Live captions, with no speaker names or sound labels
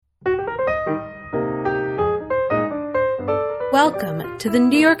Welcome to the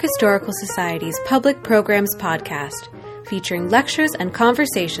New York Historical Society's Public Programs Podcast, featuring lectures and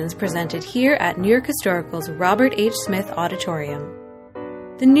conversations presented here at New York Historical's Robert H. Smith Auditorium.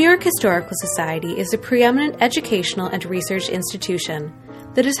 The New York Historical Society is a preeminent educational and research institution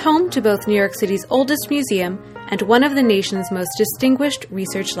that is home to both New York City's oldest museum and one of the nation's most distinguished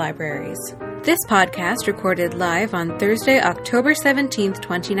research libraries. This podcast, recorded live on Thursday, October 17,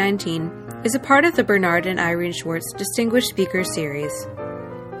 2019, is a part of the Bernard and Irene Schwartz Distinguished Speakers Series.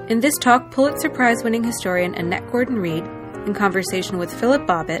 In this talk, Pulitzer Prize-winning historian Annette Gordon-Reed, in conversation with Philip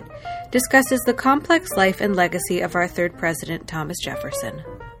Bobbitt, discusses the complex life and legacy of our third president, Thomas Jefferson.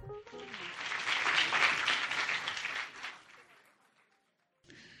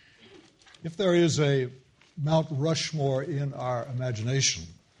 If there is a Mount Rushmore in our imagination,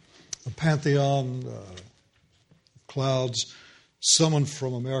 a pantheon of clouds summoned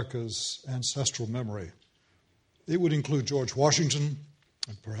from America's ancestral memory, it would include George Washington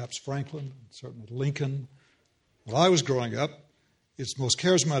and perhaps Franklin, and certainly Lincoln. When I was growing up, its most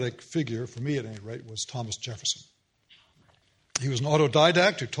charismatic figure, for me at any rate, was Thomas Jefferson. He was an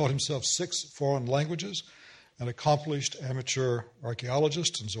autodidact who taught himself 6 foreign languages, an accomplished amateur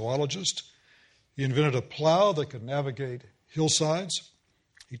archaeologist and zoologist. He invented a plow that could navigate hillsides.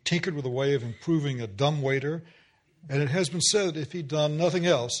 He tinkered with a way of improving a dumbwaiter, and it has been said that if he'd done nothing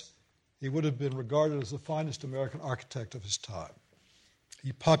else, he would have been regarded as the finest American architect of his time.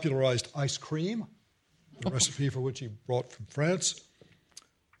 He popularized ice cream, a recipe for which he brought from France.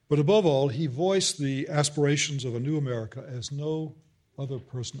 But above all, he voiced the aspirations of a new America as no other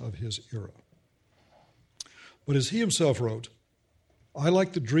person of his era. But as he himself wrote, "I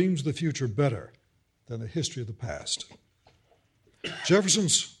like the dreams of the future better than the history of the past."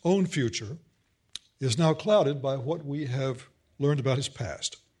 Jefferson's own future is now clouded by what we have learned about his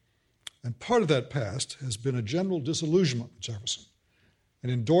past. And part of that past has been a general disillusionment with Jefferson,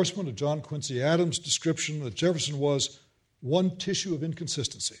 an endorsement of John Quincy Adams' description that Jefferson was one tissue of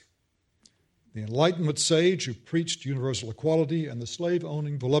inconsistency. The Enlightenment sage who preached universal equality and the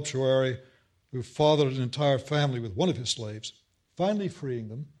slave-owning voluptuary who fathered an entire family with one of his slaves, finally freeing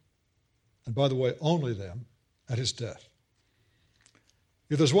them, and by the way, only them, at his death.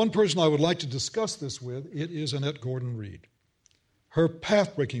 If there's one person I would like to discuss this with, it is Annette Gordon-Reed. Her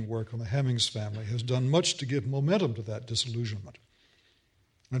path-breaking work on the Hemings family has done much to give momentum to that disillusionment.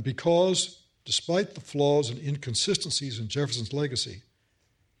 And because, despite the flaws and inconsistencies in Jefferson's legacy,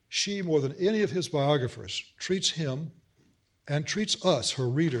 she, more than any of his biographers, treats him and treats us, her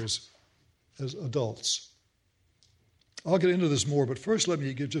readers, as adults. I'll get into this more, but first let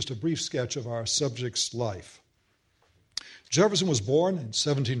me give just a brief sketch of our subject's life. Jefferson was born in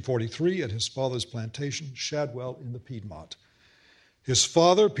 1743 at his father's plantation, Shadwell, in the Piedmont. His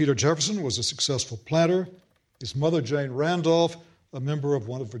father, Peter Jefferson, was a successful planter. His mother, Jane Randolph, a member of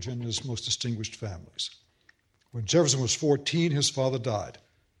one of Virginia's most distinguished families. When Jefferson was 14, his father died,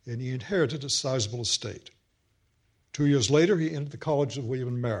 and he inherited a sizable estate. 2 years later, he entered the College of William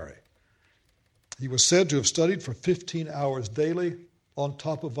and Mary. He was said to have studied for 15 hours daily on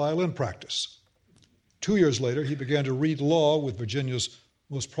top of violin practice. 2 years later, he began to read law with Virginia's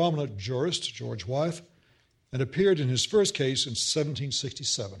most prominent jurist, George Wythe, and appeared in his first case in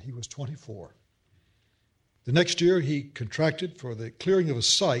 1767. He was 24. The next year, he contracted for the clearing of a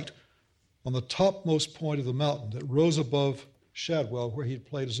site on the topmost point of the mountain that rose above Shadwell, where he had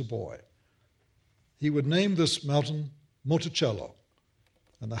played as a boy. He would name this mountain Monticello,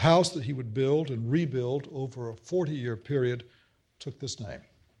 and the house that he would build and rebuild over a 40-year period took this name.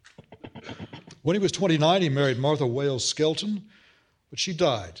 When he was 29, he married Martha Wales Skelton, but she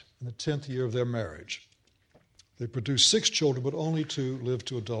died in the 10th year of their marriage. They produced 6 children, but only 2 lived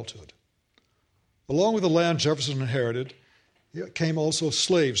to adulthood. Along with the land Jefferson inherited, came also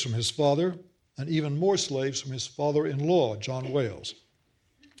slaves from his father, and even more slaves from his father-in-law, John Wales.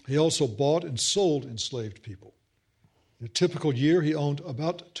 He also bought and sold enslaved people. In a typical year, he owned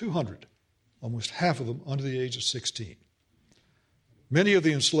about 200, almost half of them under the age of 16. Many of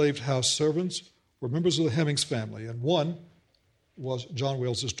the enslaved house servants were members of the Hemings family, and one was John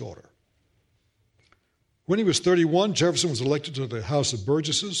Wales's daughter. When he was 31, Jefferson was elected to the House of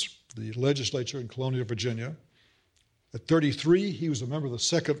Burgesses, the legislature in colonial Virginia. At 33, he was a member of the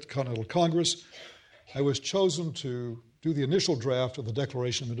Second Continental Congress and was chosen to do the initial draft of the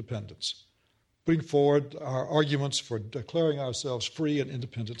Declaration of Independence, putting forward our arguments for declaring ourselves free and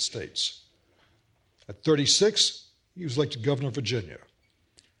independent states. At 36, he was elected governor of Virginia.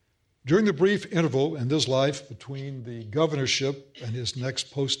 During the brief interval in his life between the governorship and his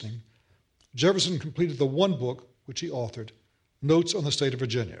next posting, Jefferson completed the one book which he authored, Notes on the State of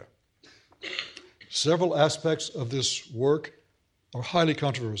Virginia. Several aspects of this work are highly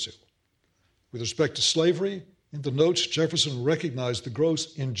controversial. With respect to slavery, in the notes, Jefferson recognized the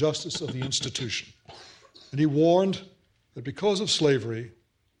gross injustice of the institution, and he warned that because of slavery,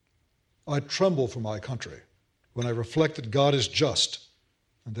 I tremble for my country when I reflect that God is just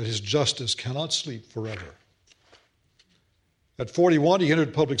and that his justice cannot sleep forever. At 41, he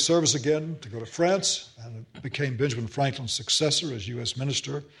entered public service again to go to France and became Benjamin Franklin's successor as U.S.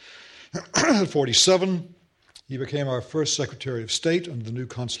 minister. At 47, he became our first Secretary of State under the new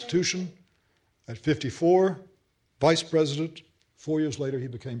Constitution. At 54, vice president. 4 years later, he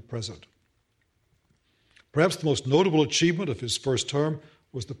became president. Perhaps the most notable achievement of his first term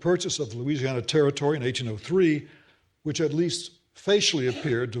was the purchase of the Louisiana Territory in 1803, which at least facially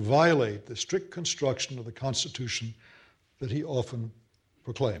appeared to violate the strict construction of the Constitution that he often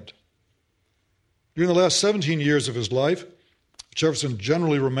proclaimed. During the last 17 years of his life, Jefferson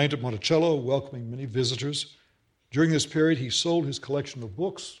generally remained at Monticello, welcoming many visitors. During this period, he sold his collection of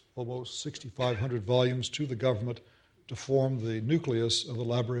books, almost 6,500 volumes, to the government to form the nucleus of the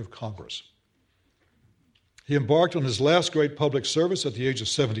Library of Congress. He embarked on his last great public service at the age of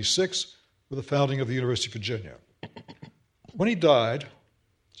 76 with the founding of the University of Virginia. When he died,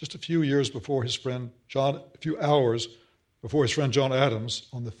 just a few hours before his friend John Adams,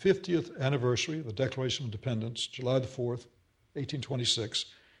 on the 50th anniversary of the Declaration of Independence, July the 4th, 1826,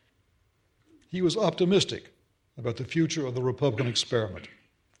 he was optimistic about the future of the Republican experiment.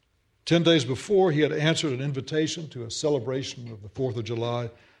 10 days before, he had answered an invitation to a celebration of the 4th of July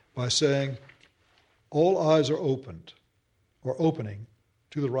by saying, "All eyes are opening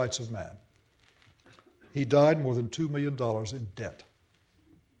to the rights of man." He died more than $2 million in debt.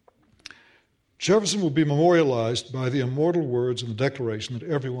 Jefferson will be memorialized by the immortal words in the Declaration that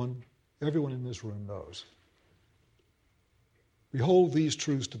everyone in this room knows. We hold these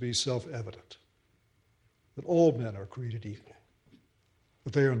truths to be self-evident, that all men are created equal,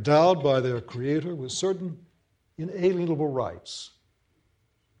 that they are endowed by their Creator with certain inalienable rights,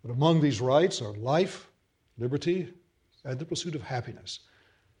 but among these rights are life, liberty, and the pursuit of happiness.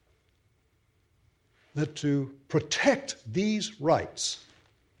 That to protect these rights,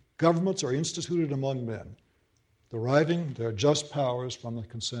 governments are instituted among men, deriving their just powers from the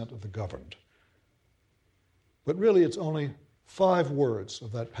consent of the governed. But really, it's only 5 words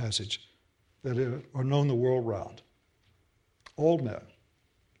of that passage that are known the world round. All men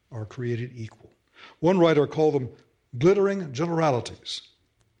are created equal. One writer called them glittering generalities,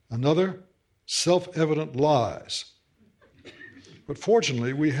 another self-evident lies. But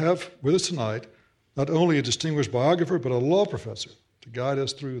fortunately, we have with us tonight not only a distinguished biographer, but a law professor to guide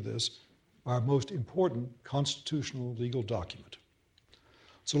us through this, our most important constitutional legal document.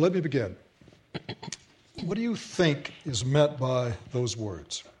 So let me begin. What do you think is meant by those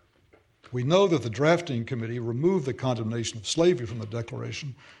words? We know that the drafting committee removed the condemnation of slavery from the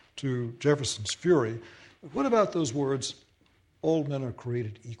Declaration to Jefferson's fury. But what about those words, all men are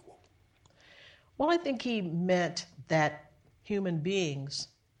created equal? Well, I think he meant that human beings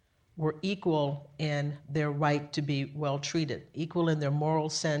were equal in their right to be well treated, equal in their moral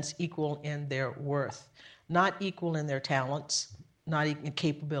sense, equal in their worth, not equal in their talents, not in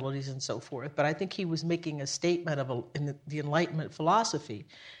capabilities and so forth. But I think he was making a statement in the Enlightenment philosophy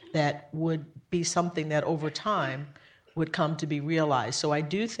that would be something that over time would come to be realized. So I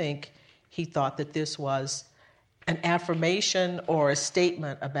do think he thought that this was an affirmation or a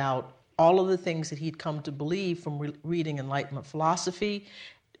statement about all of the things that he'd come to believe from reading Enlightenment philosophy,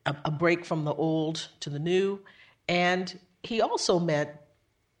 a break from the old to the new. And he also meant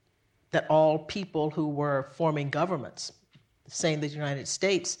that all people who were forming governments, saying that the United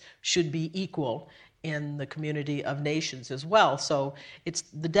States should be equal in the community of nations as well. So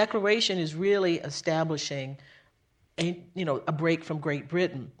the Declaration is really establishing a break from Great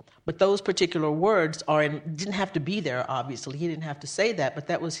Britain. But those particular words didn't have to be there, obviously. He didn't have to say that, but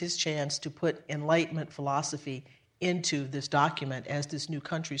that was his chance to put Enlightenment philosophy into this document as this new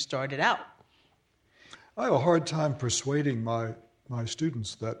country started out. I have a hard time persuading my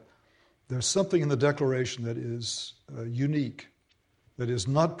students that there's something in the Declaration that is unique, that is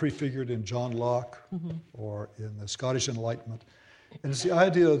not prefigured in John Locke or in the Scottish Enlightenment. And it's the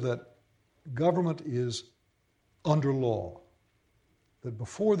idea that government is under law, that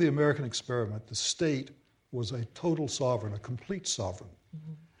before the American experiment, the state was a total sovereign, a complete sovereign.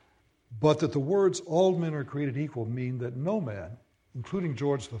 But that the words, all men are created equal, mean that no man, including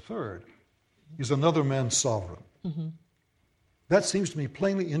George III, is another man's sovereign. That seems to me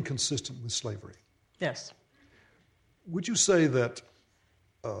plainly inconsistent with slavery. Yes. Would you say that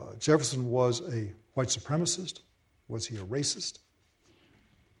Jefferson was a white supremacist? Was he a racist?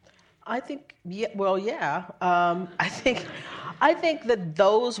 I think, yeah. I think I think that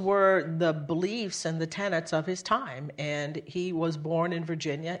those were the beliefs and the tenets of his time. And he was born in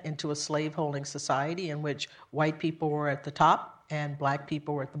Virginia into a slaveholding society in which white people were at the top and black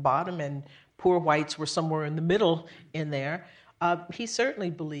people were at the bottom, and poor whites were somewhere in the middle in there. He certainly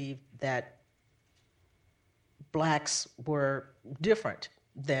believed that blacks were different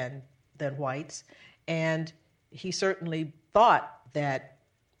than whites. And he certainly thought that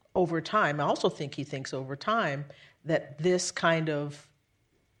over time, I also think he thinks over time, that this kind of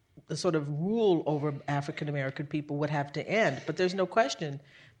the sort of rule over African American people would have to end. But there's no question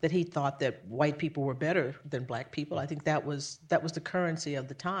that he thought that white people were better than black people. I think that was the currency of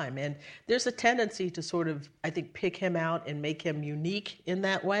the time. And there's a tendency to sort of, I think, pick him out and make him unique in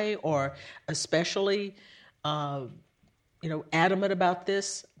that way, or especially, adamant about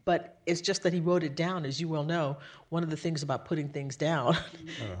this. But it's just that he wrote it down, as you well know. One of the things about putting things down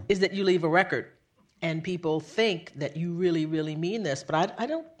is that you leave a record. And people think that you really, really mean this. But I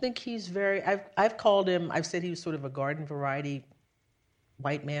don't think he's very... I've said he was sort of a garden variety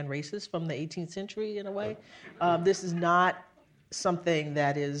white man racist from the 18th century, in a way. This is not something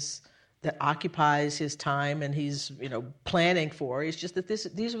that occupies his time and he's planning for. It's just that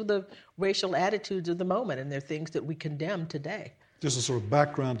these were the racial attitudes of the moment, and they're things that we condemn today. Just a sort of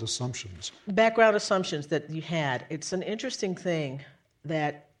background assumptions. Background assumptions that you had. It's an interesting thing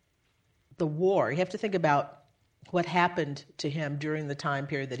that the war, you have to think about what happened to him during the time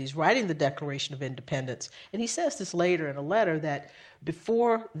period that he's writing the Declaration of Independence. And he says this later in a letter, that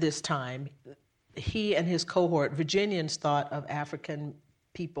before this time, he and his cohort, Virginians, thought of African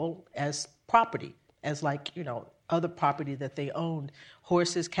people as property, as other property that they owned,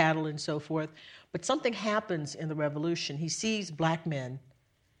 horses, cattle, and so forth. But something happens in the Revolution. He sees black men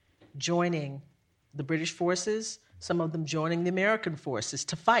joining the British forces, some of them joining the American forces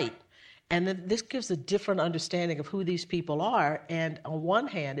to fight. And then this gives a different understanding of who these people are. And on one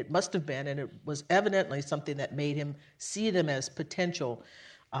hand, it must have been, and it was evidently something that made him see them as potential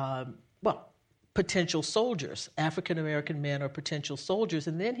soldiers. African-American men are potential soldiers.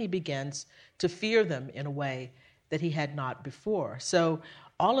 And then he begins to fear them in a way that he had not before. So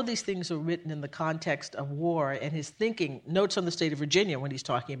all of these things are written in the context of war, and his thinking, notes on the state of Virginia when he's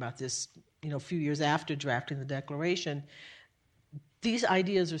talking about this, a few years after drafting the Declaration. These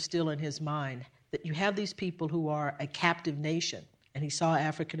ideas are still in his mind, that you have these people who are a captive nation, and he saw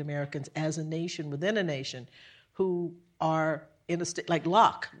African Americans as a nation within a nation who are in a state, like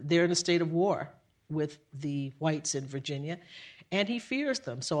Locke, they're in a state of war with the whites in Virginia, and he fears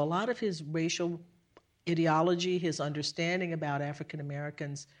them. So a lot of his racial ideology, his understanding about African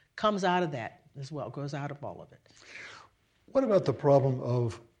Americans comes out of that as well, grows out of all of it. What about the problem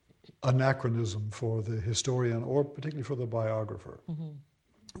of anachronism for the historian, or particularly for the biographer?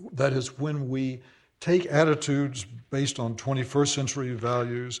 Mm-hmm. That is, when we take attitudes based on 21st century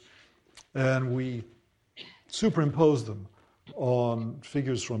values and we superimpose them on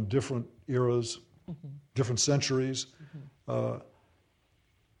figures from different eras, mm-hmm. different centuries. Mm-hmm.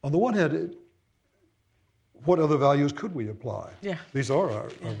 On the one hand, what other values could we apply? Yeah. These are our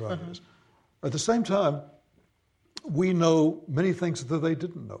values. Uh-huh. At the same time, we know many things that they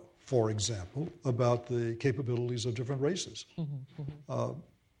didn't know. For example, about the capabilities of different races. Mm-hmm, mm-hmm.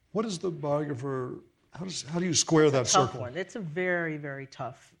 What is the biographer, how do you square that circle? Tough one. It's a very, very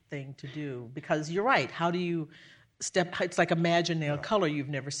tough thing to do, because you're right. How do you it's like imagining a color you've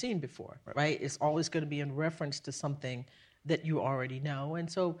never seen before, right? It's always going to be in reference to something that you already know. And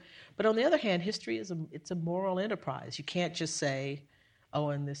so, but on the other hand, history it's a moral enterprise. You can't just say, oh,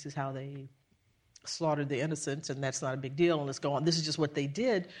 and this is how they slaughtered the innocents, and that's not a big deal, and let's go on. This is just what they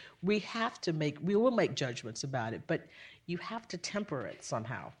did. We will make judgments about it, but you have to temper it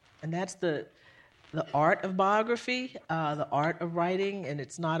somehow. And that's the art of biography, the art of writing, and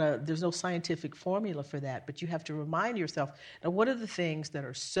there's no scientific formula for that, but you have to remind yourself, now what are the things that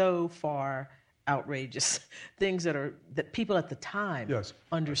are so far outrageous, things that people at the time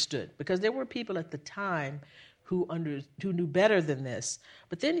understood? Because there were people at the time who knew better than this,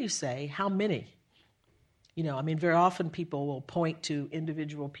 but then you say, how many? Very often people will point to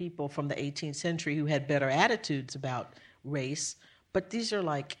individual people from the 18th century who had better attitudes about race, but these are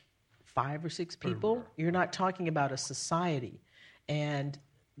like 5 or 6 people. You're not talking about a society. And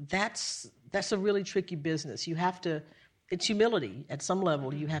that's a really tricky business. It's humility at some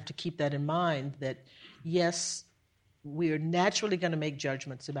level. You have to keep that in mind, that yes, we are naturally going to make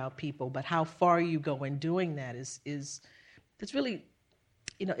judgments about people, but how far you go in doing that is it's really,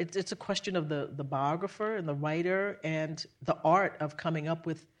 it's a question of the biographer and the writer and the art of coming up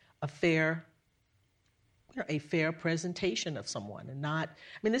with a fair presentation of someone, and not.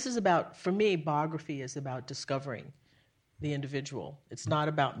 This is about, for me, biography is about discovering the individual. It's not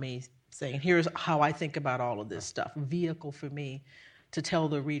about me saying, here's how I think about all of this stuff, a vehicle for me to tell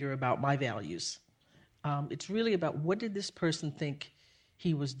the reader about my values. It's really about what did this person think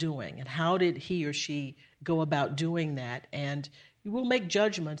he was doing, and how did he or she go about doing that. And you will make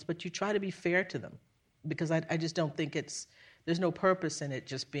judgments, but you try to be fair to them, because I just don't think there's no purpose in it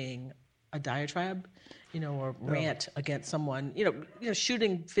just being a diatribe, or rant against someone.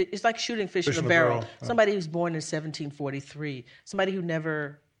 Shooting. It's like shooting fish in a barrel. Somebody who's born in 1743, somebody who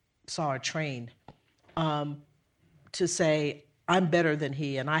never saw a train, to say, I'm better than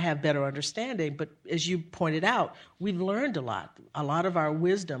he and I have better understanding. But as you pointed out, we've learned a lot. A lot of our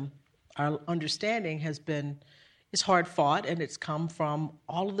wisdom, our understanding it's hard fought, and it's come from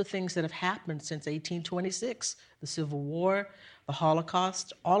all of the things that have happened since 1826, the Civil War, the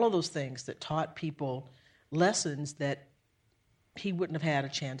Holocaust, all of those things that taught people lessons that he wouldn't have had a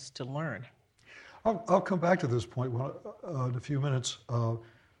chance to learn. I'll come back to this point in a few minutes,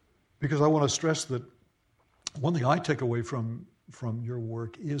 because I want to stress that one thing I take away from your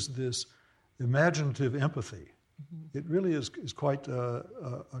work is this imaginative empathy. Mm-hmm. It really is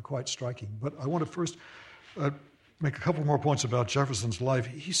quite striking. But I want to first make a couple more points about Jefferson's life.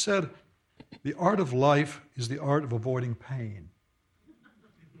 He said, the art of life is the art of avoiding pain.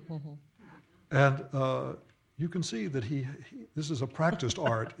 Mm-hmm. And you can see that this is a practiced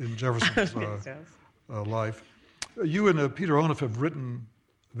art in Jefferson's life. You and Peter Onuf have written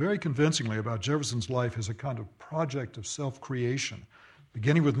very convincingly about Jefferson's life as a kind of project of self-creation,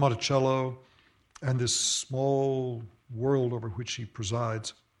 beginning with Monticello and this small world over which he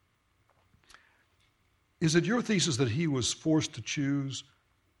presides. Is it your thesis that he was forced to choose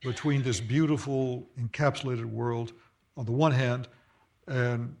between this beautiful, encapsulated world on the one hand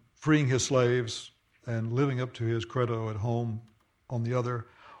and freeing his slaves and living up to his credo at home on the other?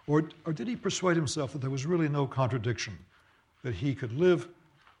 Or did he persuade himself that there was really no contradiction, that he could live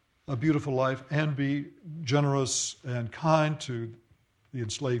a beautiful life and be generous and kind to the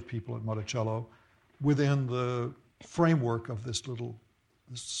enslaved people at Monticello within the framework of this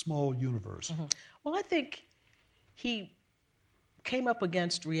small universe? Mm-hmm. Well, I think he came up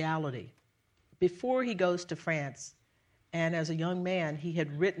against reality. Before he goes to France, and as a young man, he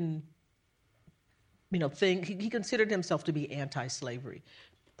had written, he considered himself to be anti-slavery,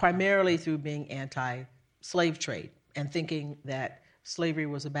 primarily through being anti-slave trade and thinking that slavery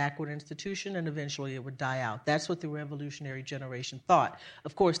was a backward institution and eventually it would die out. That's what the revolutionary generation thought.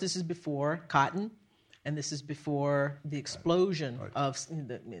 Of course, this is before cotton, and this is before the explosion of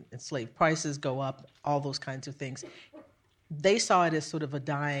enslaved prices go up, all those kinds of things. They saw it as sort of a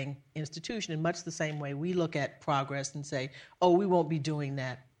dying institution in much the same way we look at progress and say, oh, we won't be doing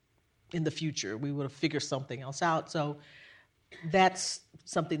that in the future. We would have figured something else out. So that's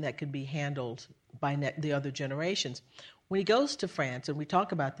something that could be handled by the other generations. When he goes to France, and we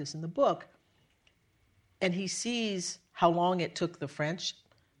talk about this in the book, and he sees how long it took the French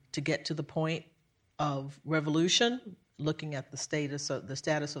to get to the point of revolution, looking at the status of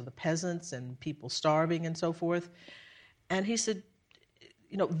the peasants and people starving and so forth, and he said,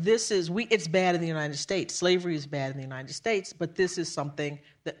 it's bad in the United States. Slavery is bad in the United States, but this is something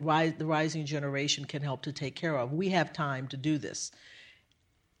that the rising generation can help to take care of. We have time to do this.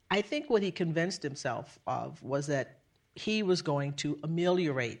 I think what he convinced himself of was that he was going to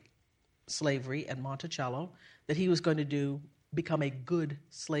ameliorate slavery at Monticello, that he was going to become a good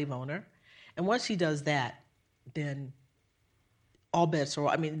slave owner. And once he does that, then all bets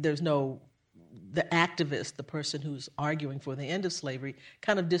are, the activist, the person who's arguing for the end of slavery,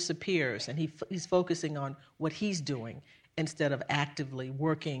 kind of disappears, and he's focusing on what he's doing instead of actively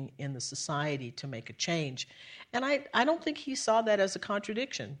working in the society to make a change. And I don't think he saw that as a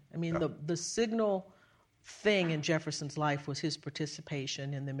contradiction. The signal thing in Jefferson's life was his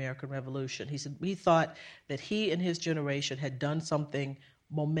participation in the American Revolution. He said he thought that he and his generation had done something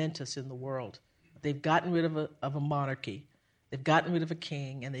momentous in the world. They've gotten rid of a monarchy. They've gotten rid of a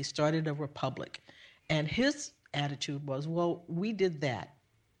king, and they started a republic. And his attitude was, well, we did that.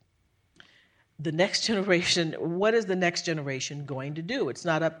 The next generation, what is the next generation going to do? It's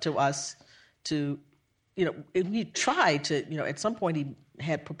not up to us to, he tried to, at some point he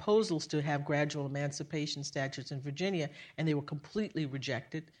had proposals to have gradual emancipation statutes in Virginia, and they were completely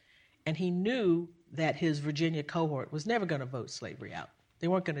rejected. And he knew that his Virginia cohort was never going to vote slavery out. They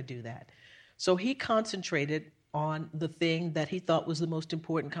weren't going to do that. So he concentrated on the thing that he thought was the most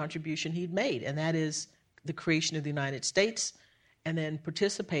important contribution he'd made, and that is the creation of the United States, and then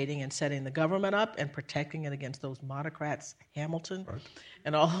participating in setting the government up and protecting it against those monocrats, Hamilton,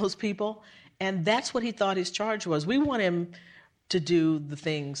 and all those people. And that's what he thought his charge was. We want him to do the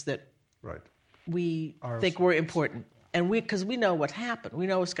things that we think were important. And because we know what happened. We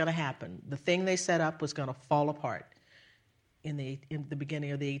know what's going to happen. The thing they set up was going to fall apart in the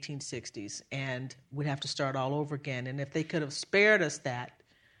beginning of the 1860s, and we'd have to start all over again. And if they could have spared us that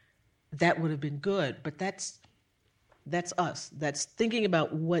would have been good. But that's us. That's thinking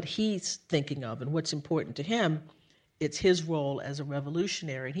about what he's thinking of and what's important to him. It's his role as a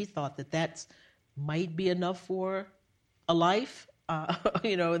revolutionary. And he thought that might be enough for a life,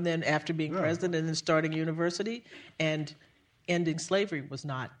 and then after being president and then starting university and ending slavery was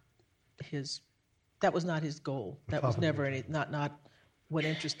not his goal. That was never not what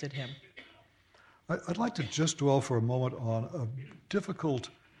interested him. I'd like to just dwell for a moment on a difficult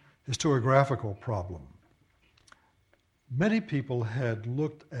historiographical problem. Many people had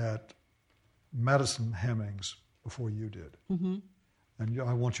looked at Madison Hemings before you did. Mm-hmm. And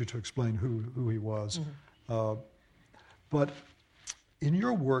I want you to explain who he was. Mm-hmm. But in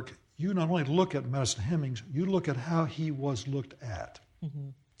your work, you not only look at Madison Hemings, you look at how he was looked at. Mm-hmm.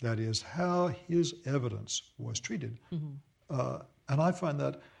 That is, how his evidence was treated. Mm-hmm. And I find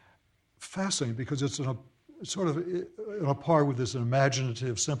that fascinating because it's sort of on a par with this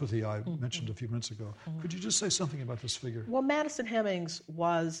imaginative sympathy I mentioned a few minutes ago. Mm-hmm. Could you just say something about this figure? Well, Madison Hemings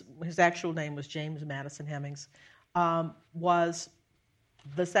his actual name was James Madison Hemings, was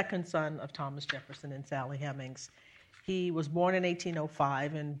the second son of Thomas Jefferson and Sally Hemings. He was born in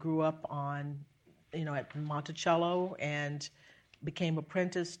 1805 and grew up at Monticello and became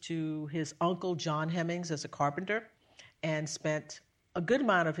apprenticed to his uncle John Hemings as a carpenter and spent a good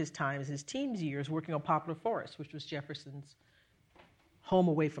amount of his time, his teens years, working on Poplar Forest, which was Jefferson's home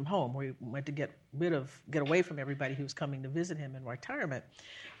away from home, where he went to get away from everybody who was coming to visit him in retirement.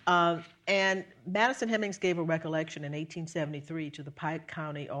 And Madison Hemings gave a recollection in 1873 to the Pike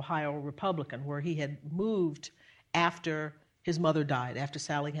County, Ohio Republican, where he had moved after his mother died. After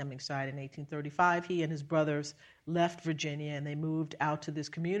Sally Hemings died in 1835, he and his brothers left Virginia and they moved out to this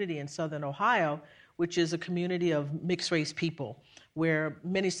community in southern Ohio, which is a community of mixed-race people, where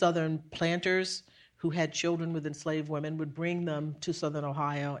many southern planters who had children with enslaved women would bring them to southern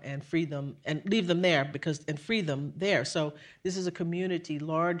Ohio and free them and leave them there and free them there. So this is a community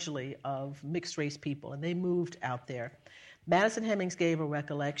largely of mixed-race people, and they moved out there. Madison Hemings gave a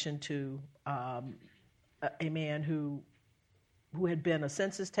recollection to a man who had been a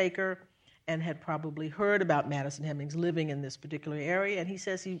census taker and had probably heard about Madison Hemings living in this particular area, and he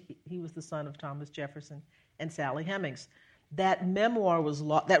says he was the son of Thomas Jefferson and Sally Hemings. That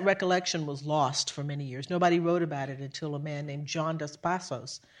that recollection was lost for many years. Nobody wrote about it until a man named John Dos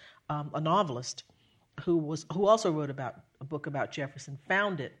Passos, a novelist, who also wrote about a book about Jefferson,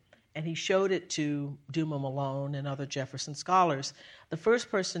 found it, and he showed it to Duma Malone and other Jefferson scholars. The first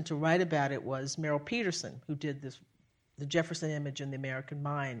person to write about it was Merrill Peterson, who did The Jefferson Image in the American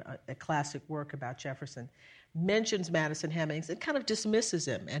Mind, a classic work about Jefferson, mentions Madison Hemings and kind of dismisses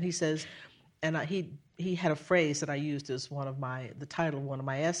him. And he says, and he had a phrase that I used as the title of one of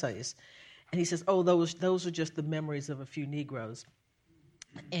my essays. And he says, oh, those are just the memories of a few Negroes.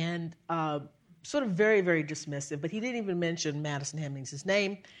 And sort of very, very dismissive, but he didn't even mention Madison Hemings'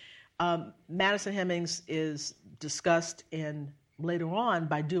 name. Madison Hemings is discussed later on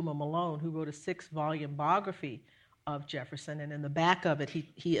by Duma Malone, who wrote a 6-volume biography of Jefferson, and in the back of it,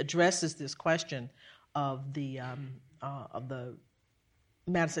 he addresses this question of the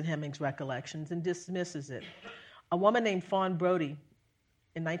Madison Hemings recollections and dismisses it. A woman named Fawn Brodie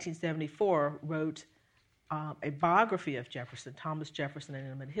in 1974 wrote a biography of Jefferson, Thomas Jefferson, an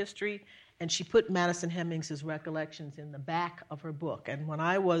Intimate History, and she put Madison Hemings' recollections in the back of her book. And when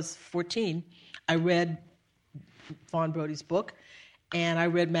I was 14, I read Fawn Brodie's book, and I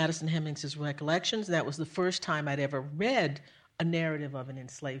read Madison Hemings' recollections. That was the first time I'd ever read a narrative of an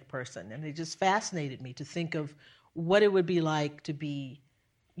enslaved person. And it just fascinated me to think of what it would be like to be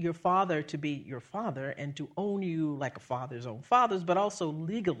your father, and to own you like a father's own fathers, but also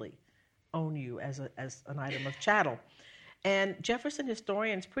legally own you as an item of chattel. And Jefferson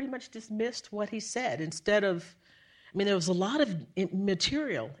historians pretty much dismissed what he said. Instead of, there was a lot of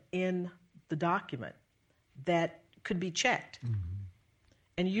material in the document that could be checked. Mm-hmm.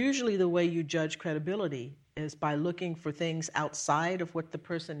 And usually the way you judge credibility is by looking for things outside of what the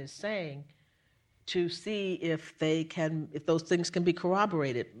person is saying to see if those things can be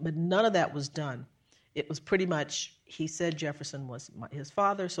corroborated. But none of that was done. It was pretty much, he said Jefferson was his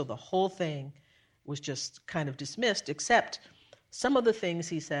father, so the whole thing was just kind of dismissed, except some of the things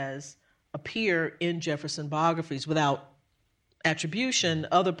he says appear in Jefferson biographies without attribution,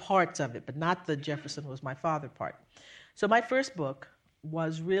 other parts of it, but not the Jefferson was my father part. So my first book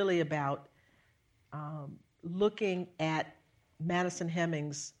was really about looking at Madison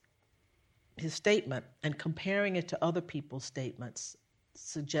Hemings' his statement and comparing it to other people's statements,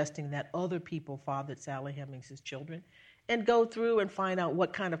 suggesting that other people fathered Sally Hemings' children, and go through and find out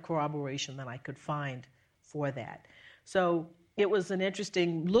what kind of corroboration that I could find for that. So it was an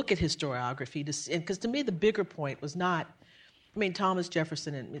interesting look at historiography, because to me the bigger point was not, Thomas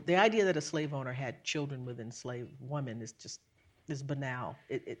Jefferson, and the idea that a slave owner had children with enslaved women is banal.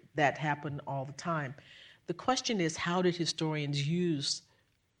 That happened all the time. The question is, how did historians use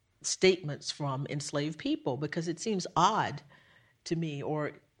statements from enslaved people? Because it seems odd to me,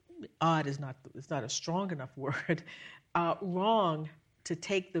 or odd is not a strong enough word, wrong to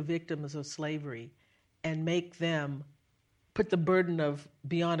take the victims of slavery and make them put the burden of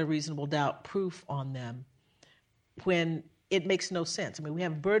beyond a reasonable doubt proof on them when it makes no sense. We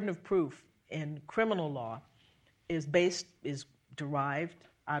have burden of proof in criminal law is derived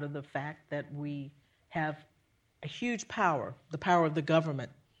out of the fact that we have a huge power, the power of the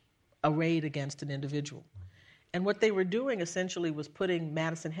government, arrayed against an individual. And what they were doing essentially was putting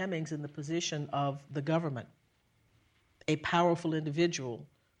Madison Hemings in the position of the government, a powerful individual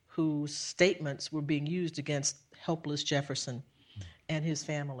whose statements were being used against helpless Jefferson and his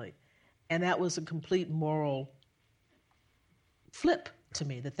family. And that was a complete moral flip to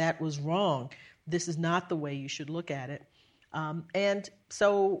me, that was wrong. This is not the way you should look at it. And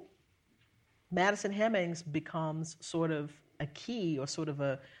so Madison Hemings becomes sort of a key, or sort of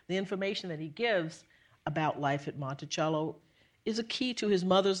the information that he gives about life at Monticello is a key to his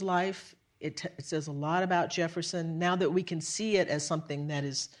mother's life. It says a lot about Jefferson. Now that we can see it as something that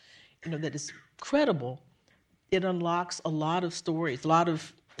is, that is credible, it unlocks a lot of stories, a lot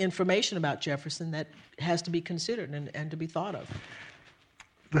of information about Jefferson that has to be considered and to be thought of.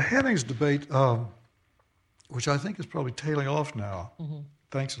 The Hemings debate, which I think is probably tailing off now,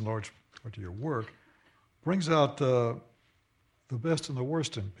 thanks in large part to your work, brings out the best and the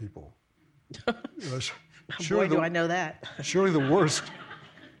worst in people. Boy, do I know that. Surely the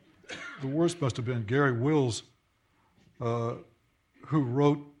worst must have been Gary Wills, who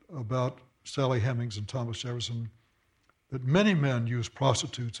wrote about Sally Hemings and Thomas Jefferson, that many men use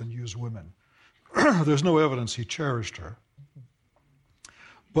prostitutes and use women. There's no evidence he cherished her.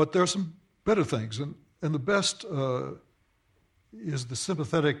 But there are some better things, and the best is the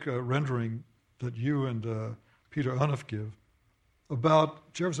sympathetic rendering that you and Peter Uniff give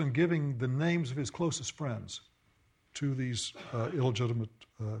about Jefferson giving the names of his closest friends to these illegitimate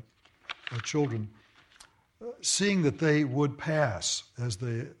children, seeing that they would pass, as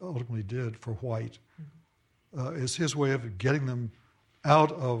they ultimately did for white, is his way of getting them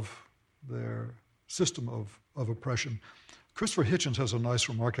out of their system of oppression. Christopher Hitchens has a nice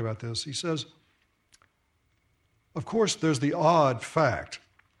remark about this. He says, of course, there's the odd fact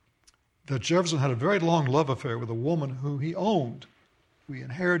that Jefferson had a very long love affair with a woman who he owned, who he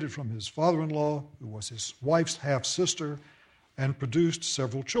inherited from his father-in-law, who was his wife's half-sister, and produced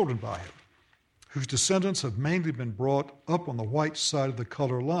several children by him, whose descendants have mainly been brought up on the white side of the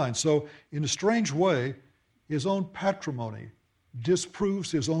color line. So, in a strange way, his own patrimony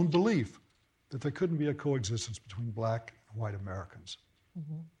disproves his own belief that there couldn't be a coexistence between black and white Americans.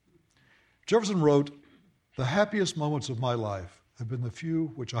 Jefferson wrote, "The happiest moments of my life have been the few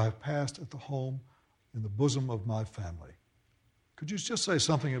which I have passed at the home in the bosom of my family." Could you just say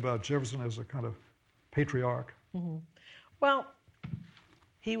something about Jefferson as a kind of patriarch? Well,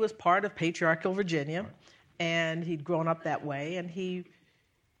 he was part of patriarchal Virginia, and he'd grown up that way, and he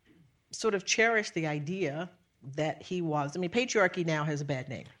sort of cherished the idea that he was, patriarchy now has a bad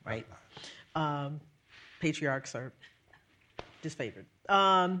name, right? Patriarchs are disfavored.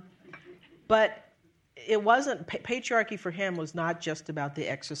 But it wasn't, patriarchy for him was not just about the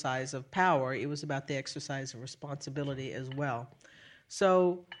exercise of power, it was about the exercise of responsibility as well.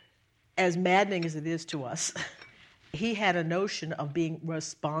 So, as maddening as it is to us, he had a notion of being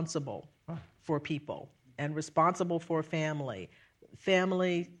responsible for people and responsible for family,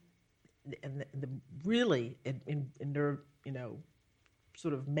 and really in their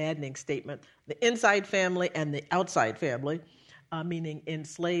sort of maddening statement, the inside family and the outside family, meaning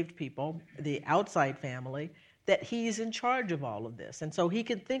enslaved people, the outside family, that he's in charge of all of this. And so he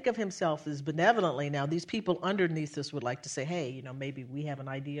can think of himself as benevolently. Now, these people underneath this would like to say, hey, maybe we have an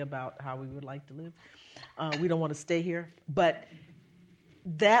idea about how we would like to live. We don't want to stay here. But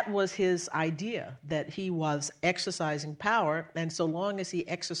that was his idea, that he was exercising power, and so long as he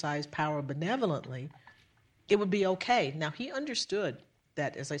exercised power benevolently, it would be okay. Now, he understood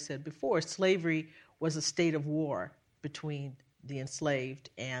that, as I said before, slavery was a state of war between the enslaved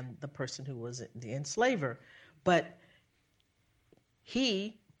and the person who was the enslaver. But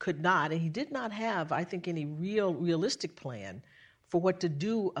he could not, and he did not have, I think, any realistic plan for what to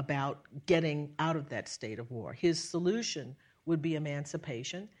do about getting out of that state of war. His solution would be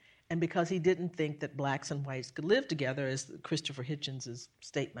emancipation, and because he didn't think that blacks and whites could live together, as Christopher Hitchens'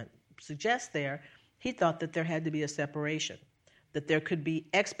 statement suggests there, he thought that there had to be a separation, that there could be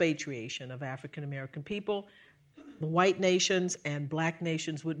expatriation of African American people. The white nations and black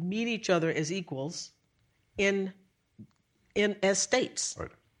nations would meet each other as equals in as states,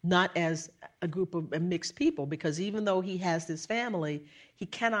 right, not as a group of mixed people, because even though he has this family, he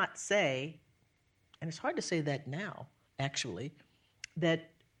cannot say, and it's hard to say that now, actually,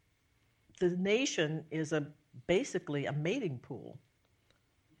 that the nation is basically a mating pool.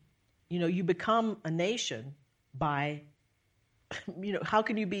 You become a nation by, how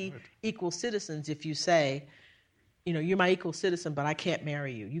can you be equal citizens if you say, you're my equal citizen, but I can't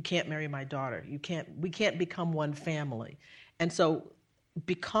marry you. You can't marry my daughter. We can't become one family. And so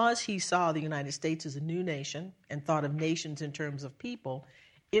because he saw the United States as a new nation and thought of nations in terms of people,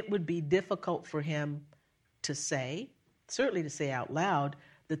 it would be difficult for him to say, certainly to say out loud,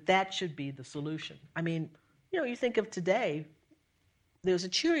 that should be the solution. I mean, you think of today, there was a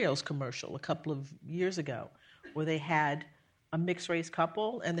Cheerios commercial a couple of years ago where they had a mixed-race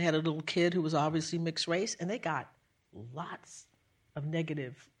couple and they had a little kid who was obviously mixed race, and they got lots of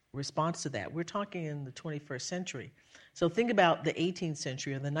negative response to that. We're talking in the 21st century. So think about the 18th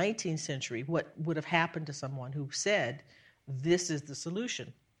century or the 19th century, what would have happened to someone who said, this is the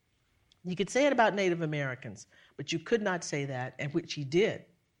solution. You could say it about Native Americans, but you could not say that, and which he did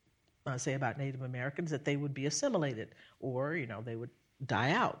say about Native Americans, that they would be assimilated or, they would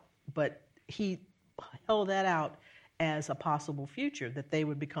die out. But he held that out as a possible future, that they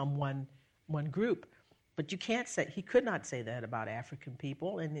would become one group. But he could not say that about African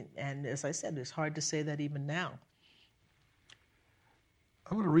people, and as I said, it's hard to say that even now.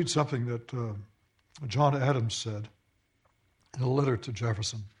 I want to read something that John Adams said in a letter to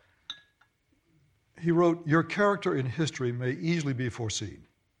Jefferson. He wrote, "Your character in history may easily be foreseen.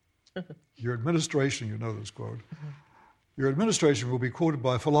 Your administration," you know this quote, "your administration will be quoted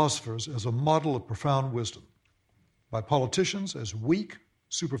by philosophers as a model of profound wisdom, by politicians as weak,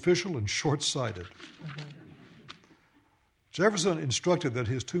 superficial, and short-sighted." Jefferson instructed that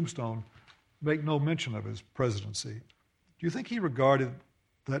his tombstone make no mention of his presidency. Do you think he regarded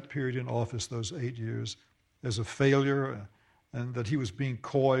that period in office, those 8 years, as a failure, and that he was being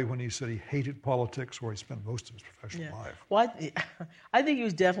coy when he said he hated politics, where he spent most of his professional life? Well, I think he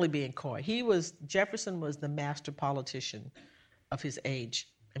was definitely being coy. Jefferson was the master politician of his age.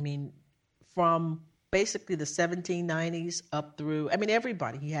 I mean, from basically the 1790s up through,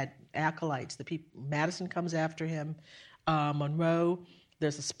 everybody. He had acolytes. The people, Madison comes after him, Monroe.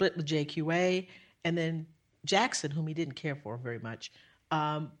 There's a split with JQA, and then Jackson, whom he didn't care for very much,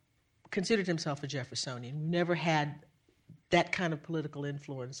 considered himself a Jeffersonian. We never had that kind of political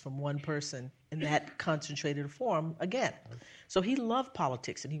influence from one person in that concentrated form again. So he loved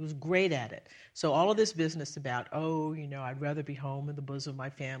politics, and he was great at it. So all of this business about, I'd rather be home in the bosom of my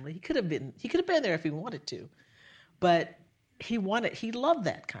family. He could have been there if he wanted to, but he loved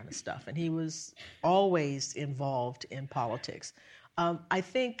that kind of stuff, and he was always involved in politics. I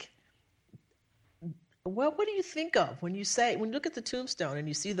think. Well, what do you think of when you look at the tombstone and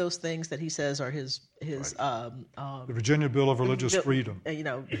you see those things that he says are his the Virginia Bill of Religious Freedom,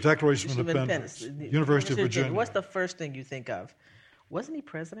 the Declaration of Independence, University of Virginia. What's the first thing you think of? Wasn't he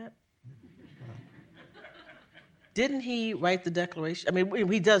president? Didn't he write the Declaration?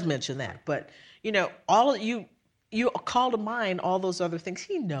 He does mention that, but all you call to mind all those other things.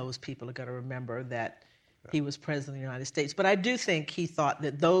 He knows people are going to remember that he was president of the United States, but I do think he thought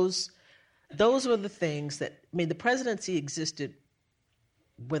that those were the things that, the presidency existed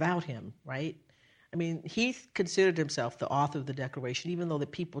without him, right? He considered himself the author of the Declaration, even though the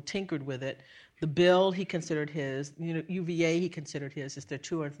people tinkered with it. The bill, he considered his, UVA, he considered his. It's their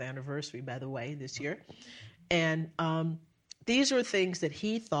 200th anniversary, by the way, this year. And these were things that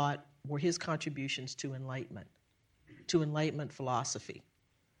he thought were his contributions to Enlightenment philosophy.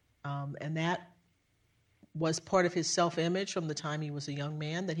 And that was part of his self-image from the time he was a young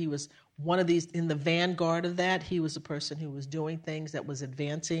man, that he was one of these, in the vanguard of that. He was the person who was doing things that was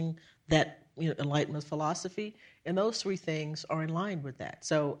advancing that Enlightenment philosophy. And those three things are in line with that.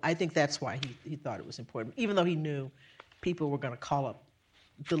 So I think that's why he thought it was important, even though he knew people were going to call up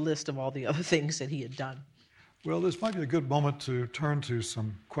the list of all the other things that he had done. Well, this might be a good moment to turn to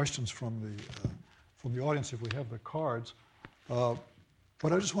some questions from the audience if we have the cards. But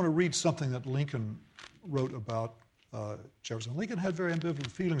I just want to read something that Lincoln wrote about Jefferson. Lincoln had very ambivalent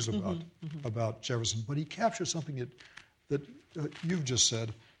feelings about Jefferson, but he captured something that you've just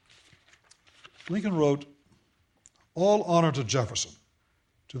said. Lincoln wrote, All honor to Jefferson,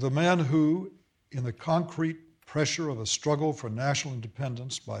 to the man who, in the concrete pressure of a struggle for national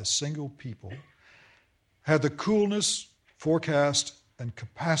independence by a single people, had the coolness, forecast, and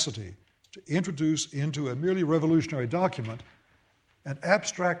capacity to introduce into a merely revolutionary document an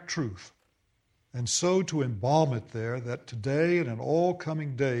abstract truth, and so to embalm it there that today and in all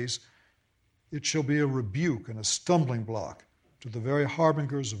coming days it shall be a rebuke and a stumbling block to the very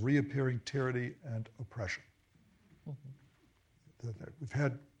harbingers of reappearing tyranny and oppression. Mm-hmm. We've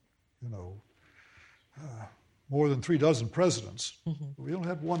had, more than 36 presidents, mm-hmm. but we only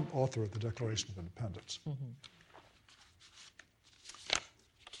had one author of the Declaration of Independence. Mm-hmm.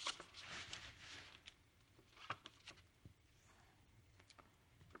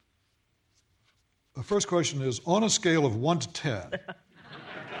 The first question is, on a scale of 1 to 10,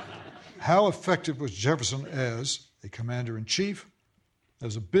 how effective was Jefferson as a commander-in-chief,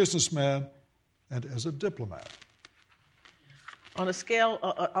 as a businessman, and as a diplomat? On a scale,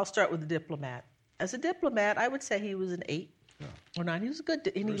 I'll start with the diplomat. As a diplomat, I would say he was an 8 or 9. He was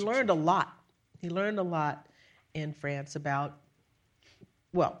good, and he learned a lot. He learned a lot in France about,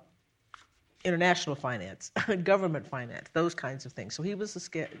 international finance, government finance, those kinds of things. So he was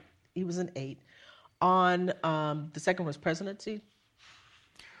an 8. On the second was presidency.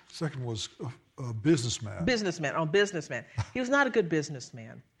 Second was a businessman. Businessman. He was not a good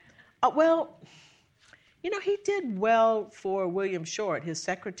businessman. He did well for William Short, his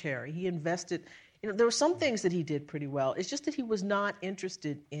secretary. He invested. There were some things that he did pretty well. It's just that he was not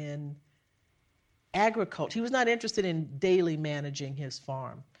interested in agriculture. He was not interested in daily managing his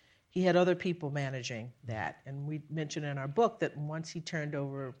farm. He had other people managing that. And we mentioned in our book that once he turned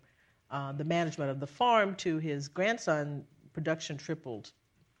over the management of the farm to his grandson, production tripled.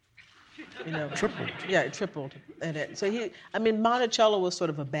 Tripled. Yeah, it tripled. Monticello was sort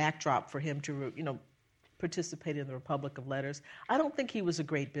of a backdrop for him to, participate in the Republic of Letters. I don't think he was a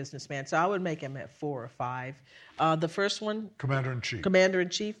great businessman, so I would make him at 4 or 5. The first one? Commander-in-Chief.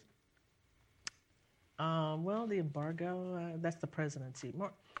 Commander-in-Chief. The embargo, that's the presidency.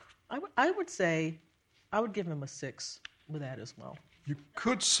 I would say, I would give him a 6 with that as well. You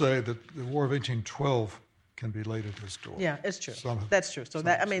could say that the War of 1812 can be laid at his door. Yeah, it's true. That's true. So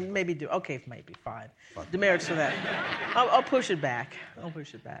maybe 5. Demerits for that. I'll push it back.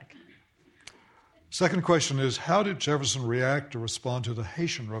 Second question is, how did Jefferson react or respond to the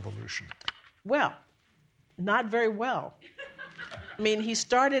Haitian Revolution? Well, not very well. He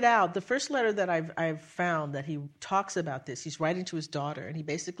started out, the first letter that I've found that he talks about this, he's writing to his daughter, and he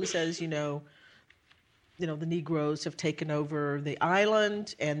basically says, the Negroes have taken over the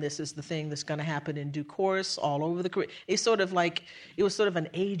island, and this is the thing that's going to happen in due course all over the Caribbean. It's sort of like, it was sort of an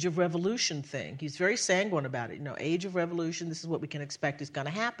age of revolution thing. He's very sanguine about it. Age of revolution, this is what we can expect is going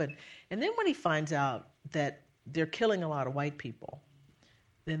to happen. And then when he finds out that they're killing a lot of white people,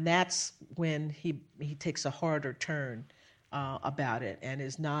 then that's when he takes a harder turn about it and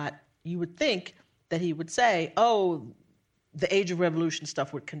is not, you would think that he would say, the age of revolution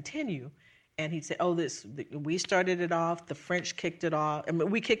stuff would continue. And he'd say, we started it off, the French kicked it off.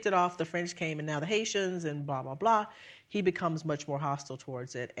 We kicked it off, the French came, and now the Haitians, and blah, blah, blah. He becomes much more hostile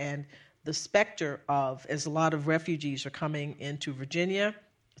towards it. And the specter of, as a lot of refugees are coming into Virginia,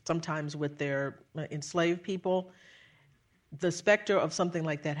 sometimes with their enslaved people, the specter of something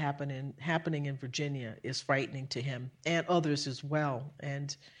like that happening in Virginia is frightening to him, and others as well.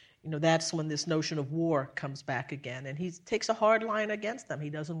 And that's when this notion of war comes back again, and he takes a hard line against them. He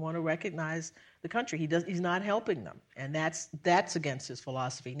doesn't want to recognize the country. He's not helping them, and that's against his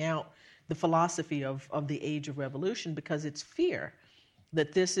philosophy. Now, the philosophy of the age of revolution, because it's fear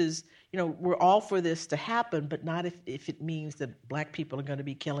that this is, we're all for this to happen, but not if it means that black people are going to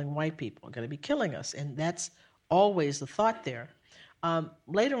be killing white people, are going to be killing us, and that's always the thought there.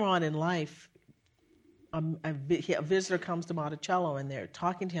 Later on in life, a visitor comes to Monticello, and they're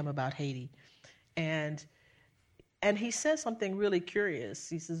talking to him about Haiti. And he says something really curious.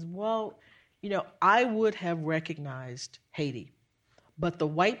 He says, I would have recognized Haiti, but the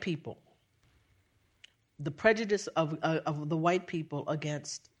white people, the prejudice of the white people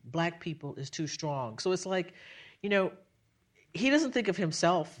against black people is too strong. So it's like, he doesn't think of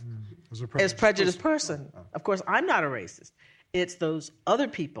himself as a prejudiced person. Of course, I'm not a racist. It's those other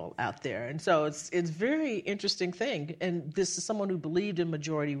people out there. And so it's a very interesting thing. And this is someone who believed in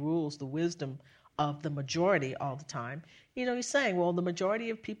majority rules, the wisdom of the majority all the time. He's saying, the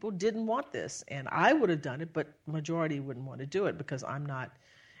majority of people didn't want this. And I would have done it, but the majority wouldn't want to do it because I'm not,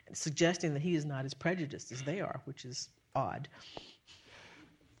 suggesting that he is not as prejudiced as they are, which is odd.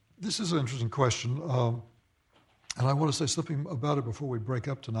 This is an interesting question. And I want to say something about it before we break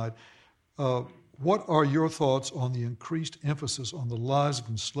up tonight. What are your thoughts on the increased emphasis on the lives of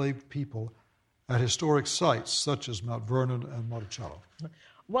enslaved people at historic sites such as Mount Vernon and Monticello?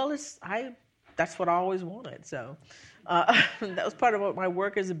 Well, that's what I always wanted. So that was part of what my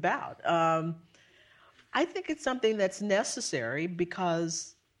work is about. I think it's something that's necessary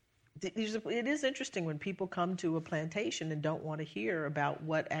because it is interesting when people come to a plantation and don't want to hear about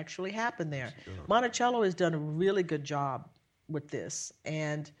what actually happened there. Sure. Monticello has done a really good job with this,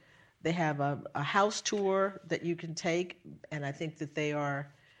 and they have a house tour that you can take, and I think that they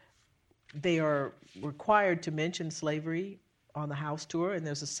are required to mention slavery on the house tour, and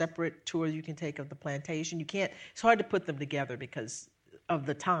there's a separate tour you can take of the plantation. It's hard to put them together because of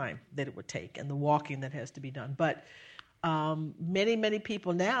the time that it would take and the walking that has to be done. But many, many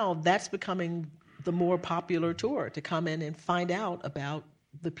people now, that's becoming the more popular tour, to come in and find out about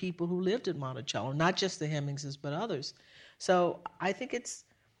the people who lived in Monticello, not just the Hemmingses, but others. So I think it's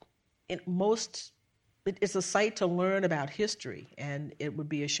a site to learn about history, and it would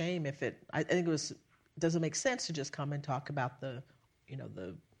be a shame if doesn't make sense to just come and talk about the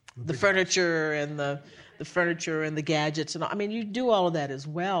furniture and the furniture and the gadgets and all. I mean, you do all of that as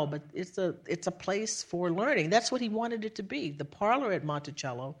well, but it's a place for learning. That's what he wanted it to be. The parlor at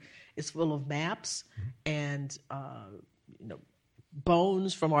Monticello is full of maps and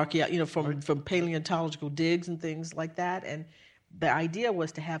bones from from paleontological digs and things like that. And the idea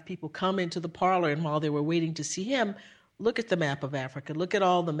was to have people come into the parlor, and while they were waiting to see him, look at the map of Africa, look at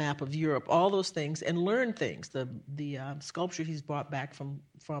all the map of Europe, all those things, and learn things. The sculpture he's brought back from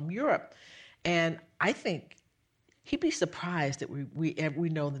Europe, and I think he'd be surprised that we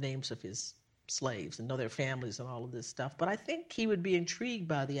know the names of his slaves and know their families and all of this stuff. But I think he would be intrigued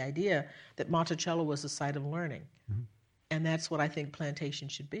by the idea that Monticello was a site of learning, and that's what I think plantation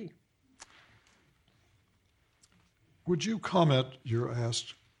should be. Would you comment, you're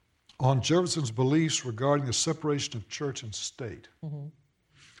asked, on Jefferson's beliefs regarding the separation of church and state? Mm-hmm.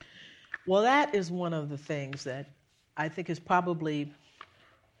 Well, that is one of the things that I think is probably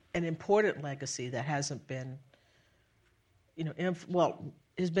an important legacy that hasn't been,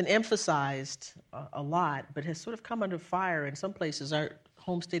 has been emphasized a lot, but has sort of come under fire in some places. Our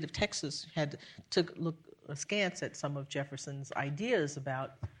home state of Texas took look askance at some of Jefferson's ideas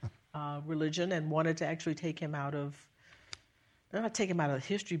about religion and wanted to actually take him out of, not take him out of the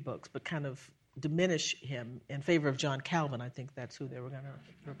history books, but kind of diminish him in favor of John Calvin. I think that's who they were going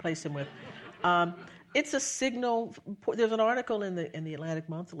to replace him with. It's a signal. There's an article in the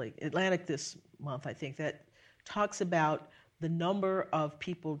Atlantic this month, I think, that talks about the number of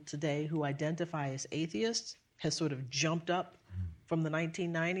people today who identify as atheists has sort of jumped up from the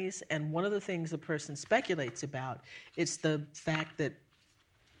 1990s. And one of the things a person speculates about, it's the fact that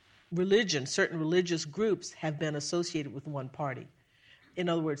certain religious groups have been associated with one party. In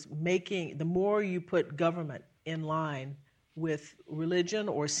other words, the more you put government in line with religion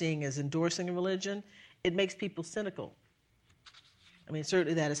or seeing as endorsing a religion, it makes people cynical. I mean,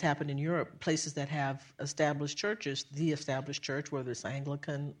 certainly that has happened in Europe, places that have established churches, the established church, whether it's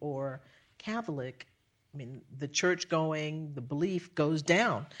Anglican or Catholic. I mean, the church going, the belief goes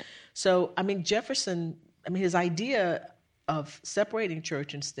down. So, I mean, Jefferson, his idea of separating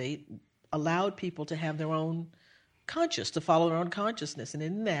church and state allowed people to have their own to follow their own consciousness. And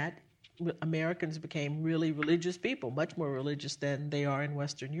in that, Americans became really religious people, much more religious than they are in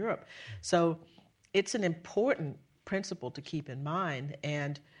Western Europe. So it's an important principle to keep in mind.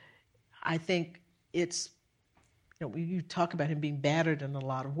 And I think it's, you talk about him being battered in a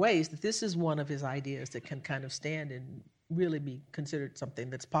lot of ways, that this is one of his ideas that can kind of stand and really be considered something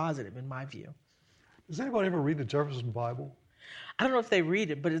that's positive in my view. Does anybody ever read the Jefferson Bible? I don't know if they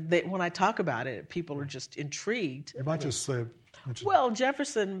read it, but when I talk about it, people are just intrigued. They might just say... Well,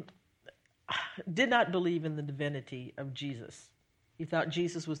 Jefferson did not believe in the divinity of Jesus. He thought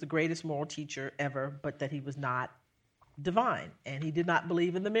Jesus was the greatest moral teacher ever, but that he was not divine. And he did not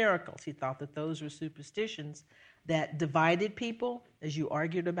believe in the miracles. He thought that those were superstitions that divided people, as you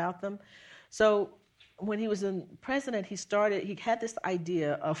argued about them. So when he was president, he had this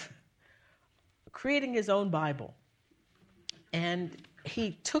idea of creating his own Bible. And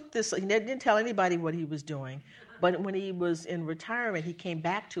he took this, he didn't tell anybody what he was doing, but when he was in retirement, he came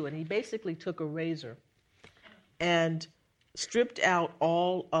back to it, and he basically took a razor and stripped out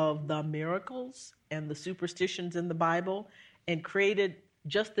all of the miracles and the superstitions in the Bible and created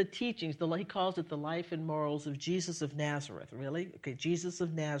just the teachings. He calls it the life and morals of Jesus of Nazareth, really? Okay, Jesus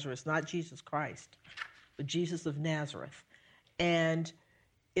of Nazareth, not Jesus Christ, but Jesus of Nazareth. And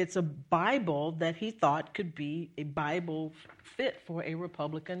it's a Bible that he thought could be a Bible fit for a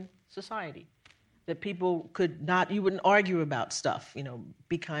Republican society. that people could not, you wouldn't argue about stuff,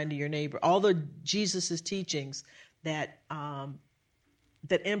 be kind to your neighbor. All the Jesus' teachings that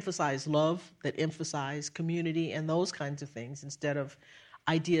emphasize love, that emphasize community and those kinds of things instead of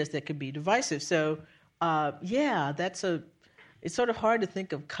ideas that could be divisive. So, it's sort of hard to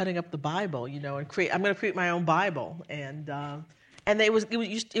think of cutting up the Bible, and I'm going to create my own Bible. And it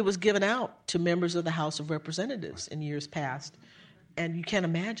was given out to members of the House of Representatives in years past. And you can't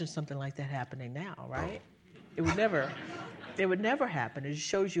imagine something like that happening now, right? It would never happen. It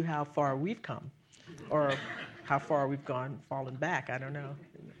shows you how far we've come, or how far we've fallen back. I don't know.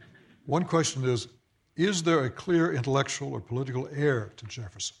 One question is there a clear intellectual or political heir to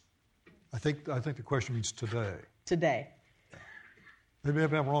Jefferson? I think the question means today. Today. Maybe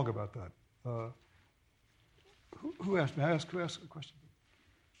I'm wrong about that. Who asked me? Who asked the question?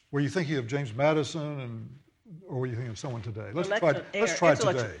 Were you thinking of James Madison, or were you thinking of someone today? Let's try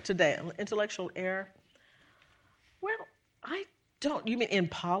today. Today, intellectual heir. Well, I don't. You mean in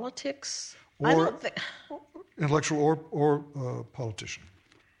politics? I don't think. Intellectual or politician.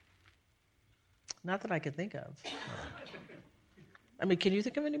 Not that I can think of. I mean, can you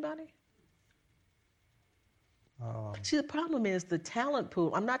think of anybody? See, the problem is the talent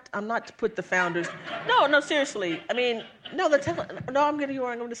pool. I'm not to put the founders. No, seriously. I mean, no, the talent. No, I'm going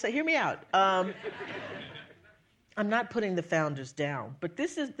to say. Hear me out. I'm not putting the founders down, but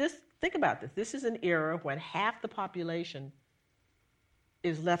think about this. This is an era when half the population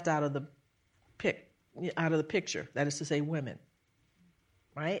is left out of the picture. That is to say, women.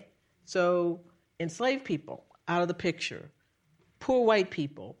 Right? So, enslaved people out of the picture. Poor white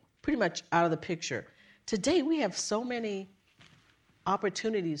people pretty much out of the picture. Today, we have so many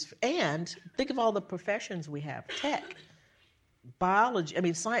opportunities, and think of all the professions we have: tech,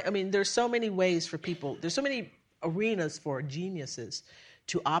 biology. Science. There's so many ways for people. There's so many arenas for geniuses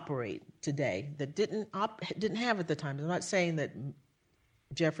to operate today that didn't have at the time. I'm not saying that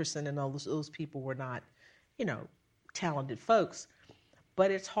Jefferson and all those people were not, talented folks,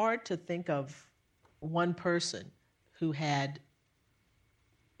 but it's hard to think of one person who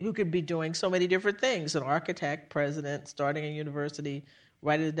could be doing so many different things: an architect, president, starting a university,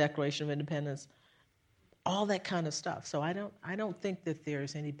 writing the Declaration of Independence, all that kind of stuff. So I don't think that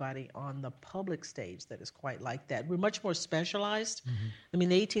there's anybody on the public stage that is quite like that. We're much more specialized. Mm-hmm.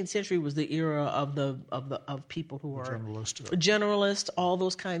 The 18th century was the era of people who are generalist, all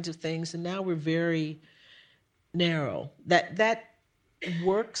those kinds of things, and now we're very narrow. That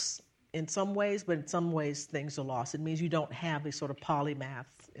works in some ways, but in some ways things are lost. It means you don't have a sort of polymath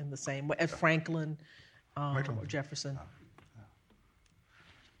in the same way as Franklin or Jefferson.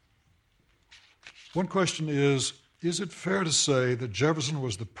 One question is it fair to say that Jefferson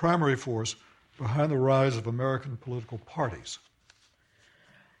was the primary force behind the rise of American political parties?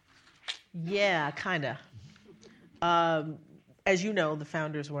 Yeah, kind of. As you know, the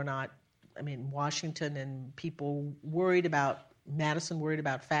founders were not, Washington and people Madison worried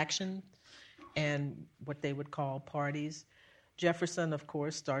about faction and what they would call parties. Jefferson, of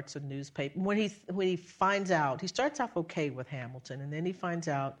course, starts a newspaper. When he finds out, he starts off okay with Hamilton, and then he finds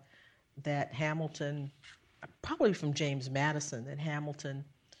out that Hamilton, probably from James Madison, that Hamilton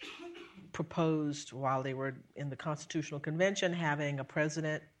proposed while they were in the Constitutional Convention having a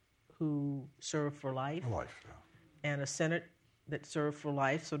president who served for life, and a Senate that served for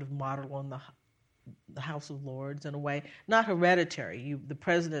life, sort of modeled on the House of Lords in a way, not hereditary. The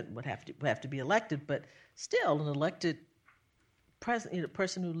president would have to be elected, but still an elected president, a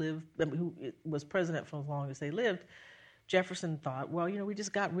person who lived, who was president for as long as they lived. Jefferson thought, well, we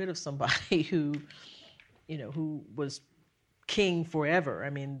just got rid of somebody who was king forever.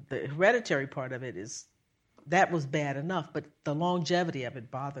 The hereditary part of it that was bad enough, but the longevity of it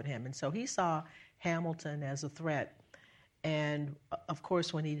bothered him, and so he saw Hamilton as a threat. And, of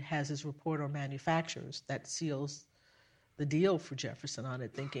course, when he has his report on manufacturers, that seals the deal for Jefferson on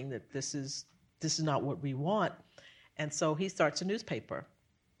it, thinking that this is not what we want. And so he starts a newspaper.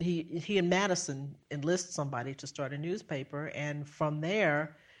 He and Madison enlist somebody to start a newspaper, and from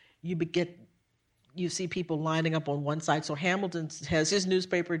there you see people lining up on one side. So Hamilton has his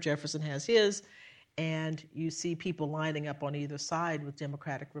newspaper, Jefferson has his, and you see people lining up on either side with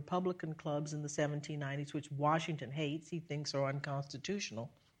Democratic Republican clubs in the 1790s, which Washington hates. He thinks are unconstitutional,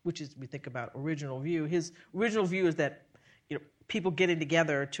 which is, we think about original view. His original view is that people getting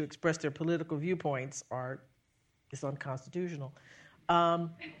together to express their political viewpoints is unconstitutional.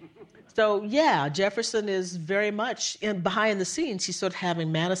 Jefferson is very much behind the scenes. He's sort of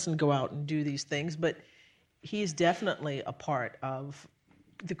having Madison go out and do these things, but he's definitely a part of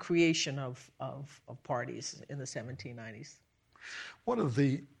the creation of parties in the 1790s. One of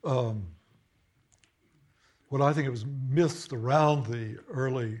the what I think it was myths around the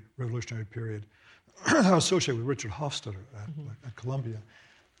early revolutionary period, associated with Richard Hofstadter at Columbia,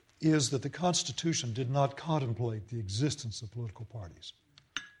 is that the Constitution did not contemplate the existence of political parties.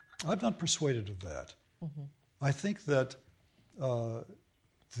 I'm not persuaded of that. I think that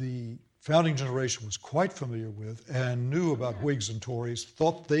the founding generation was quite familiar with and knew about Whigs and Tories,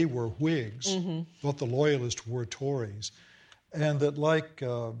 thought they were Whigs, thought the Loyalists were Tories, and that like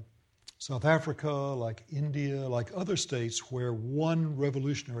South Africa, like India, like other states where one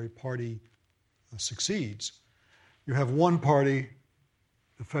revolutionary party succeeds, you have one party,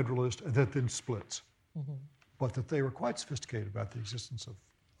 the Federalist, and that then splits. But that they were quite sophisticated about the existence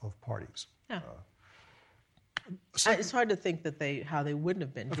of parties. Yeah. It's hard to think that how they wouldn't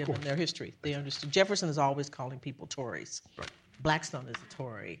have been given their history. They understood. Jefferson is always calling people Tories. Right. Blackstone is a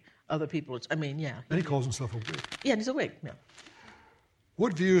Tory. Other people, And he calls himself a Whig. Yeah, he's a Whig, yeah.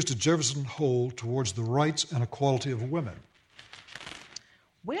 What views did Jefferson hold towards the rights and equality of women?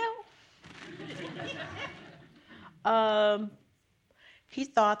 Well, he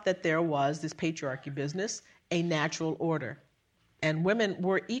thought that there was this patriarchy business, a natural order. And women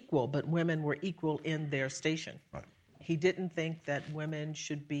were equal, but women were equal in their station. Right. He didn't think that women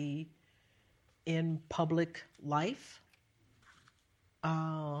should be in public life,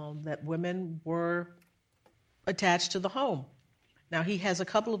 that women were attached to the home. Now, he has a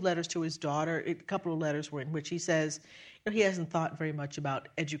couple of letters to his daughter, in which he says he hasn't thought very much about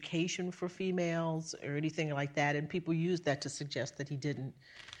education for females or anything like that, and people use that to suggest that he didn't.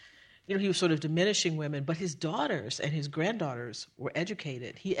 He was sort of diminishing women, but his daughters and his granddaughters were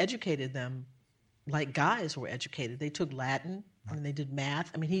educated. He educated them like guys were educated. They took Latin and they did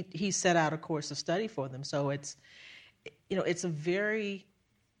math. He set out a course of study for them. So it's a very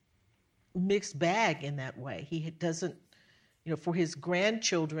mixed bag in that way. He doesn't, for his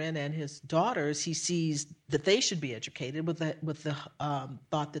grandchildren and his daughters, he sees that they should be educated with the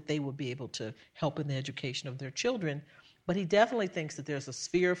thought that they will be able to help in the education of their children. But he definitely thinks that there's a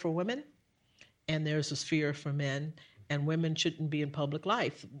sphere for women and there's a sphere for men, and women shouldn't be in public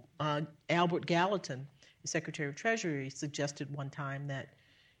life. Albert Gallatin, the Secretary of Treasury, suggested one time that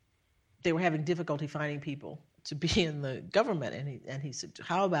they were having difficulty finding people to be in the government, and he said,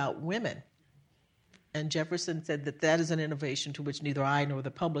 how about women? And Jefferson said that is an innovation to which neither I nor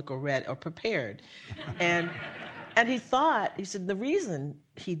the public are prepared. And he said the reason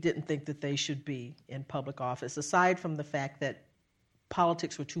he didn't think that they should be in public office, aside from the fact that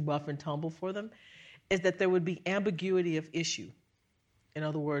politics were too rough and tumble for them, is that there would be ambiguity of issue. In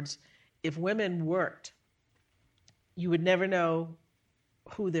other words, if women worked, you would never know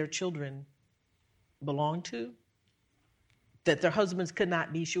who their children belonged to, that their husbands could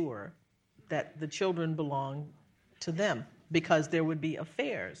not be sure that the children belonged to them because there would be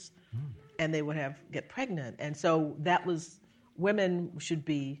affairs. And they would get pregnant. And so that was, women should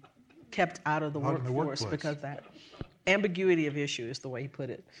be kept out of the workforce because that ambiguity of issue is the way he put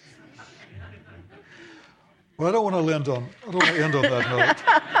it. Well, I don't want to end on that note.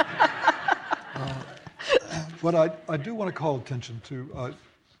 But I do want to call attention to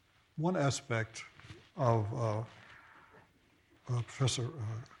one aspect of Professor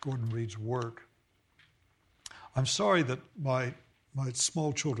Gordon-Reed's work. I'm sorry that my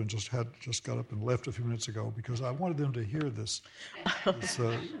small children just got up and left a few minutes ago because I wanted them to hear this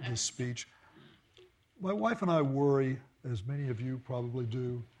speech. My wife and I worry, as many of you probably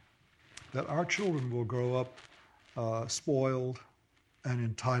do, that our children will grow up spoiled and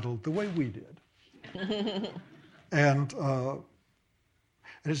entitled the way we did. And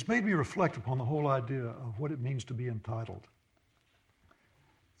it's made me reflect upon the whole idea of what it means to be entitled.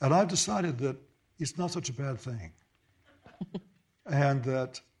 And I've decided that it's not such a bad thing. And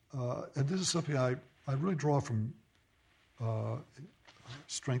that, and this is something I really draw from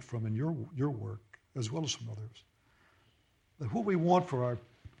strength from in your work as well as from others. That what we want for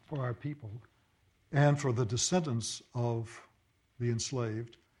our people and for the descendants of the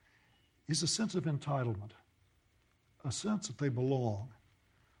enslaved is a sense of entitlement, a sense that they belong,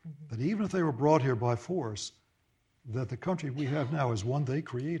 that even if they were brought here by force, that the country we have now is one they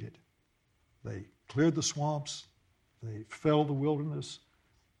created. They cleared the swamps. They felled the wilderness.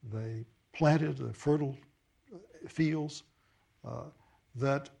 They planted the fertile fields.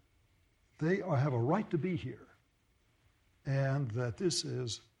 That they have a right to be here, and that this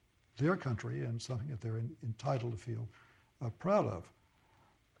is their country and something that they're entitled to feel proud of.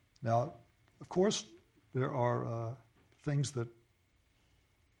 Now, of course, there are things that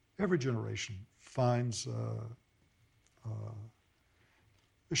every generation finds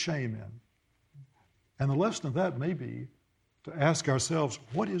a shame in. And the lesson of that may be to ask ourselves,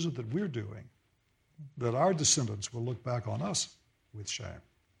 what is it that we're doing that our descendants will look back on us with shame.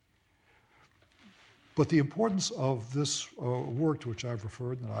 But the importance of this work to which I've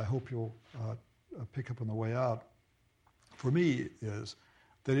referred, and I hope you'll pick up on the way out, for me is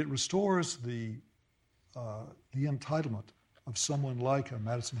that it restores the entitlement of someone like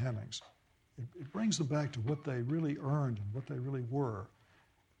Madison Hemmings. It brings them back to what they really earned and what they really were,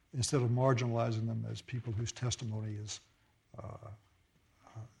 instead of marginalizing them as people whose testimony is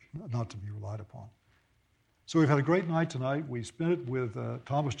not to be relied upon. So we've had a great night tonight. We spent it with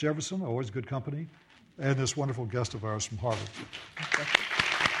Thomas Jefferson, always good company, and this wonderful guest of ours from Harvard.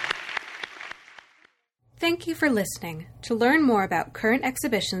 Thank you for listening. To learn more about current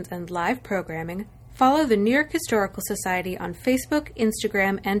exhibitions and live programming, follow the New York Historical Society on Facebook,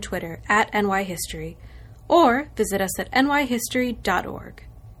 Instagram, and Twitter @NYHistory, or visit us at nyhistory.org.